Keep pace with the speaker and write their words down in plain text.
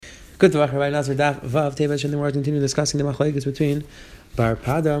Good Rabbi Nazir Daf Vav Tevash, and then we're continuing discussing the machlokes between Bar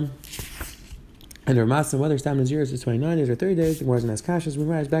Pada and Ramas and whether Stam Naziris is 29 days or 30 days. The Gemara has kashas. We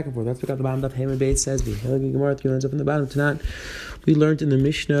rise back and forth. Let's pick up the bottom of Haman Beit says the Hilgi Gemara 3 lines up in the bottom tonight. We learned in the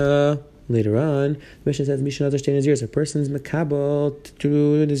Mishnah. Later on, the Mishnah says Mishnah Nazir Shtei Naziris. A person's makabel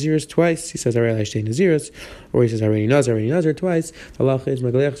to Naziris twice. He says Arei Shtei Naziris, or he says Arei Nazir twice. Allah is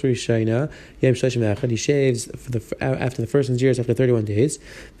Magalech Rishayna Yem Shleshim Echad. He shaves after the first Naziris after 31 days.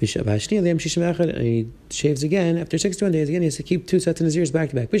 V'Shni Yem Shishim Echad, and he shaves again after 61 days. Again, he has to keep 2 sets of Naziris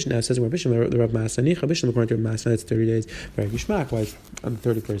back to back. Mishnah says where Mishnah the Rav Masa Nicha Mishnah according to Rav Masa that's 30 days. Very Gishmak. Why on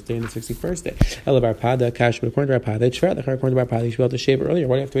the 31st day and the 61st day? Elabar Pada Kash, but according to Rav Pada, Shvat according to Rav Pada, you should be able to shave earlier.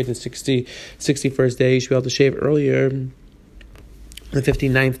 Why do you have to wait to 61st day? You should be able to shave earlier. The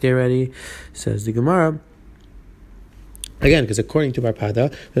 59th day already, says the Gemara. Again, because according to Bar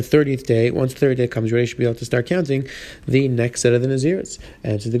Pada, the 30th day, once the 30th day comes, you already should be able to start counting the next set of the Naziris.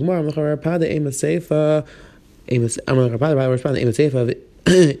 And so the Gemara, Bar Pada, Ema Seifa, if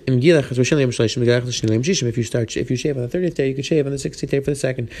you shave on the 30th day, you could shave on the 60th day for the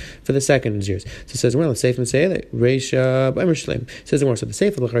second Naziris. So it says, well, it's safe and say that Reisha B'Emer Shleim. Says the more, so the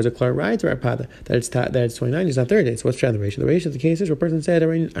safe of the is a clear right to Rapada that it's 29 days, not 30 days. So what's the ratio? The ratio of the cases where a person said a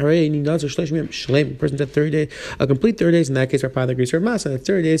person said 30 days, a complete 30 days. In that case, Rapada agrees with Masa, that's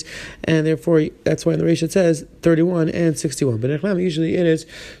 30 days, and therefore that's why in the ratio it says 31 and 61. But in Echlam, usually it is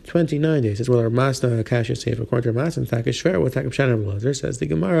 29 days. It's whether Masna Kasha safe according to Masa and Takah Shver, what Takah Shana Blazer says the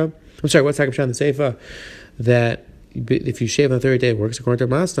Gemara. I'm sorry, what's Takah Shana the Seifa? That if you shave on the 30th day, it works according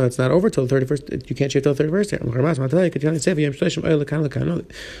to Masna. It's not over till the 31st. You can't shave till the 31st day. The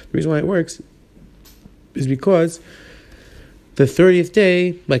reason why it works is because the 30th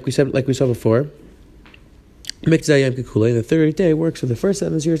day, like we saw before, the 30th day works for the first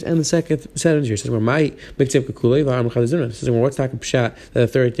 7 years and the second 7 years. Says where my Mikzem Kukule, says what's talking pshat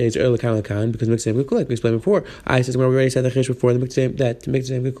that the 30th day is early kan because Mikzem Kukule. We explained before. I says we already said the chish before the Mikzem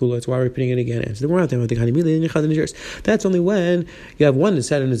Kukule. That's why we're repeating it again. And so we're out there with the Naziris. That's only when you have one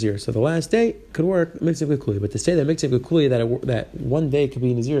set of Naziris. So the last day could work Mikzem Kukule, but to say that Mikzem Kukule that one day could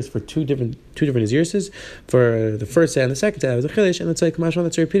be Naziris for two different Naziris for the first set and the second set was a chilish, and let's say Kamashon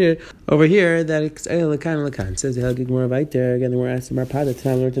that's repeated over here that it's kan. Says the Helgig more right there again. We're asking Bar Pada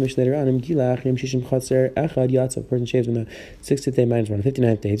to learn to Mishnah later on. Gilach Yom Shishim Chaser Echad Yatzah. Person shaves on the 60th day minus 1,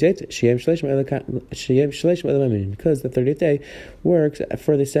 59th day. Sheyem Shleish Ma'elamin, because the 30th day works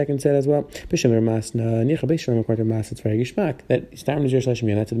for the second set as well. Bisham Masna Nicha Bisham according to Mas. It's very gishmak that Stam Nazir Shleish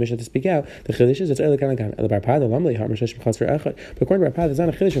Ma'elamin. That's the Mishnah to speak out. The chilish is it's Echad Kan. The Bar Pada Lamli Harm Shleish Chaser Echad. But according to Bar Pada, there's not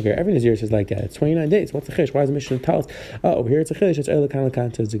a chilish over here. Every Nazir is like that. It's 29 days. What's the chilish? Why is the Mishnah tell us? Oh, over here it's a chilish. It's Echad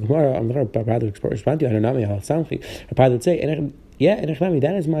Kan. Says the Gemara. I'm the Bar Pada respond to you. I don't know me. Rapada would say, and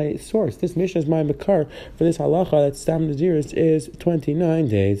that is my source. This mission is my makar for this halacha that Stam Naziris is 29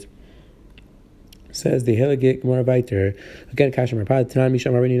 days. Says the Hilagit Gemara Viter. Again, Kashim Rapada Tanan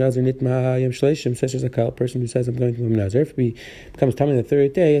Misham Arini Nazir Nitma Yem Shleshim. Says there's a person who says I'm going to Nazir. If he becomes tummy the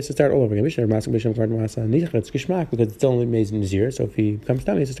 30th day, he has to start all over again. Misham Masak Misham Kard Masa Nichach. It's Gishmak because it's still only made in Nazir. So if he becomes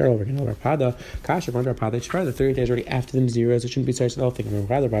tummy, he has to start all over again. Rapada Kashim Rapada. It's the 30th day is already after the Nazir, so it shouldn't be started the whole thing.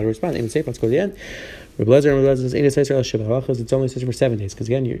 Rapada responds. Even safe. Let's go to the end. Rabbi says, it's only says for 7 days, because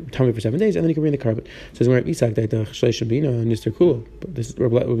again, you're tummy for 7 days, and then you can bring the carpet. So we're at Isak that the Shleish Bina and Mr. Kula. But this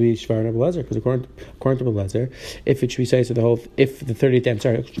would be Shvar and Rabbi because according to Rabbi, if it should be said to the whole, if the 30th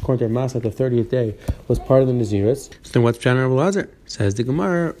day, according to Masa, the 30th day was part of the Naziris, so then what's Pshan Rabbi? Says the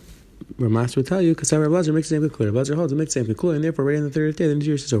Gemara. Ramas will tell you because Rabbi Blazer makes the same clear. Blazer holds it makes the same clear, and therefore, right on the 30th day, the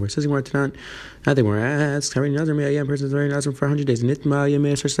Naziris is over. It says more Tanan. Nothing more asked. Having Nazir may a person is very Nazir for 100 days. Nitma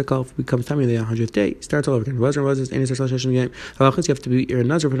Yemei Search the Kalf becomes Tammy the 100th day. Starts all over again. Blazer was any Search Session game. Halachas you have to be a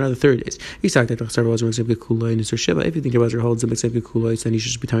Nazir for another 30 days. You talked that Rabbi Blazer makes the same Kula in Nisr Shiva. If you think Rabbi Blazer holds the makes the same Kula, then you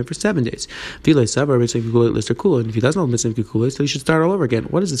should just be Tammy for 7 days. Vila Sabar makes the same Kula Lister Kula, and if he doesn't hold the same Kula, so you should start all over again.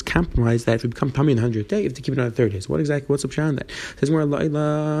 What is this compromise that if you become Tammy in the 100th day, you have to keep it on the 30 days? What's the Pshan that? Says more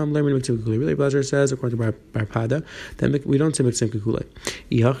Lailam learning makes the Kula. Really, Blazer says according to Bar Pada that we don't say makes the same Kula.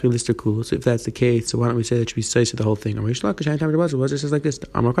 Ihachi Lister Kula. So if that's the case, so why don't we say that should be says to the whole thing? Rish Lakish time to Blazer says like this.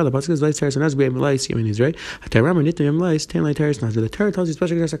 Amarkal the pasuk is light teres and as be lice. I mean is right. Ataram nit yam lice 10 light teres not. The Torah tells you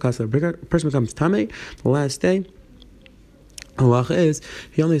especially there's a cost. The person becomes tamei the last day. Halacha is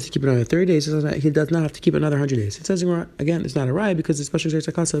he only has to keep it another 30 days. He does not have to keep it another 100 days. It says again, it's not a raya because especially there's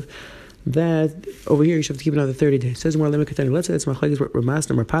a cost of that over here you should have to keep another 30 days. It says more limit. Let's say it's machlekes Ramas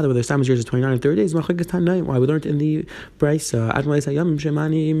and Rapada whether Stam Naziris is 29 or 30 days. Machlekes Tanaim. Why we learned in the Brisa Admai Sayam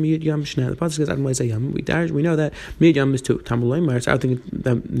Shemani Miyud Yam Shna. The pasuk says Admai Sayam. We know that Miyud Yam is 2. Tamulay Mars. I think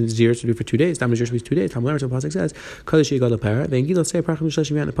that Naziris should be for 2 days. Stam Naziris should be 2 days. Tamulay Mars. The pasuk says Kadosh Yigad Lepara. Then Gilo say Parachim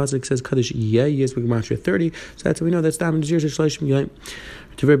Shleshim Yam. The pasuk says Kadosh Yeh Yes B'Gematria 30. So that's how we know that Stam Naziris is Shleshim Yam.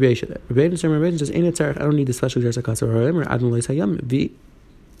 To Rabbi Yisrael says, I don't need the special dress or Adonai Hayam. The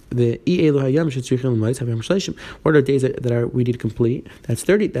what are days that are we need to complete? That's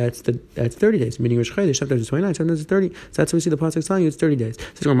 30. That's 30 days. Meaning Rosh Chodesh, sometimes it's 29, sometimes it's 30. So that's what we see the pasuk telling you. It's 30 days.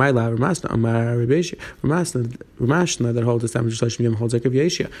 This is where my lab Ramashna that holds the Sam Shleshim Yom holds like Rabbi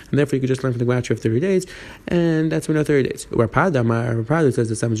Yeshia, and therefore you could just learn from the Gemara of 30 days, and that's we know 30 days. Where Pada says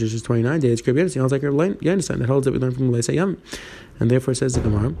the Sam is 29 days. Rabbi Yeshia holds like Rabbi Yonasan that holds that we learn from Leisa Yom, and therefore it says the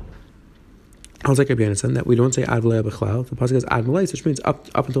Gemara. I was like Rabbi Yonasan that we don't say ad v'leah b'chlal. The pasuk says ad v'leah, which means up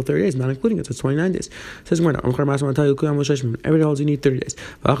until 30 days, not including it. So it's 29 days. It says every day holds you need 30 days. It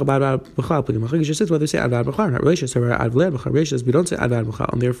says whether you say ad v'leah b'chlal or not. Rishis or ad v'leah b'chlal. Rishis we don't say ad v'leah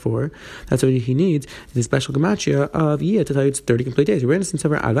b'chlal, and therefore that's what he needs is a special gematria of yiyah to tell you it's 30 complete days. Rabbi Yonasan says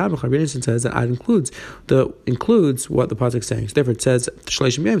ad v'leah b'chlal. Rabbi Yonasan says that ad includes what the pasuk is saying. So therefore it says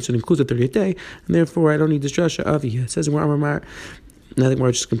shleishim yom, so it includes the 30th day, and therefore I don't need this drasha of yiyah. It says I think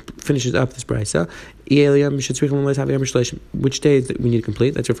Gemara just finishes up this brisa. Which days that we need to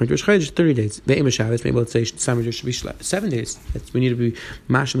complete? That's referring to Rosh Chodesh, 30 days. The aim of Shabbos, maybe let's say Summer should be 7 days. We need to be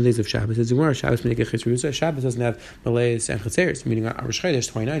mashal the days of Shabbos. As Gemara, Shabbos doesn't have Malays and Chatzeres, meaning our Rosh Chodesh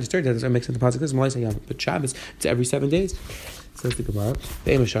 29 to 30. That doesn't make sense. The pasuk says Malays and Yom, but Shabbos it's every 7 days. So let's think about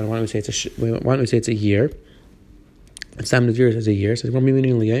the aim of Shabbos. Why don't we say it's a year? It's time to years as a year. Says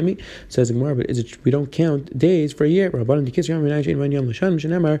says Gemara, but we don't count days for a year. This we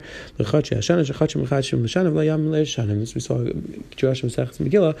saw Josh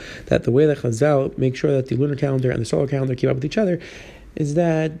Megillah that the way that Chazal make sure that the lunar calendar and the solar calendar keep up with each other is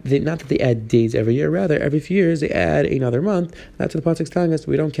that not that they add days every year, rather every few years they add another month. That's what the pasuk is telling us.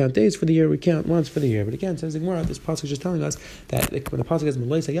 We don't count days for the year, we count months for the year. But again, says the Gemara, this pasuk is just telling us that when the pasuk is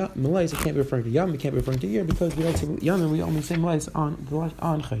Malais, it can't be referring to Yom, it can't be referring to year because we don't say Yom and we only say Malais on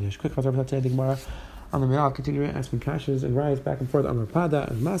Chodesh. Quick thoughts about today, the Gemara on the Me'al, continue asking kashas and rise back and forth on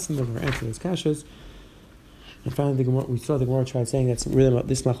Rapada and Masin, and we're answering those kashas. And finally, we saw the Gemara tried saying that's really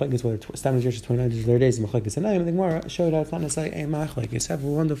this machlekes, whether Stam is 29 days or 30 days, machlekes, and the Gemara showed how it's not necessarily a machlekes. Have a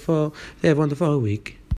wonderful week.